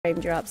Frame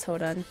drops,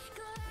 hold on.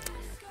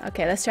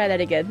 Okay, let's try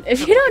that again.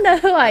 If you don't know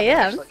who I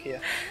am,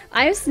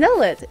 I am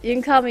Snowlit. You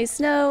can call me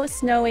Snow,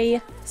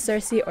 Snowy,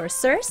 Cersei, or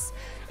Circe.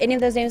 Any of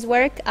those names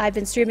work. I've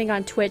been streaming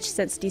on Twitch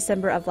since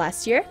December of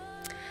last year.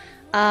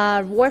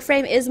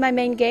 Warframe is my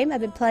main game. I've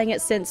been playing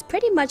it since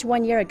pretty much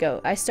 1 year ago.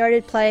 I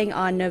started playing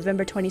on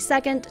November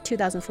 22nd,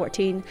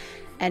 2014,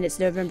 and it's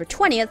November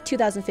 20th,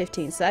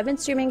 2015. So I've been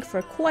streaming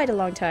for quite a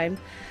long time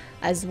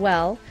as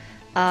well,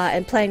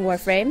 and playing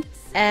Warframe.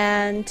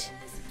 And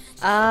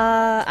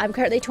I'm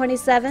currently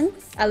 27.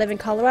 I live in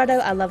Colorado.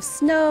 I love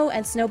snow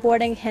and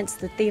snowboarding, hence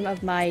the theme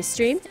of my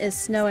stream is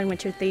snow and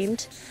winter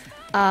themed.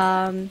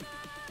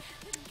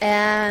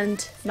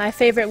 And my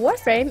favorite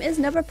Warframe is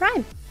Nova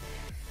Prime.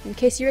 In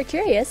case you were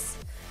curious,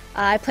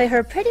 I play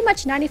her pretty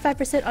much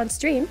 95% on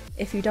stream,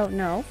 if you don't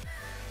know.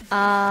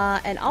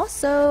 And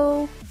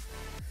also,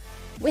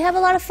 we have a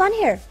lot of fun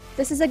here.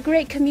 This is a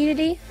great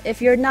community.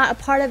 If you're not a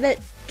part of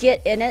it,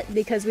 get in it,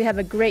 because we have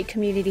a great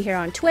community here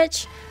on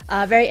Twitch.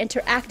 Very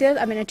interactive.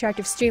 I'm an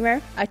interactive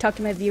streamer. I talk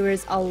to my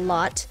viewers a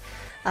lot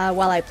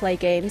while I play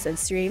games and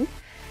stream.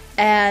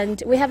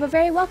 And we have a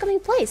very welcoming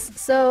place.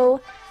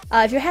 So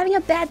if you're having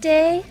a bad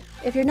day,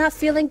 if you're not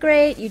feeling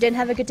great, you didn't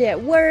have a good day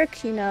at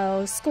work, you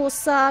know, school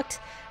sucked,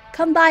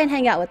 come by and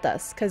hang out with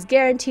us, because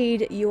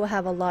guaranteed you will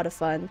have a lot of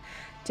fun.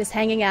 Just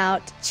hanging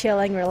out,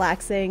 chilling,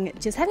 relaxing,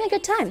 just having a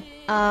good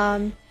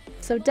time.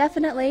 So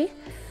definitely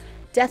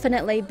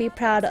be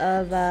proud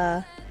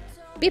of,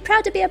 be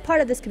proud to be a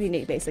part of this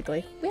community,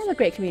 basically. We have a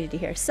great community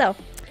here. So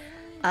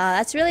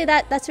that's really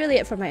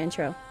it for my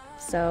intro.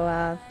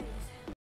 So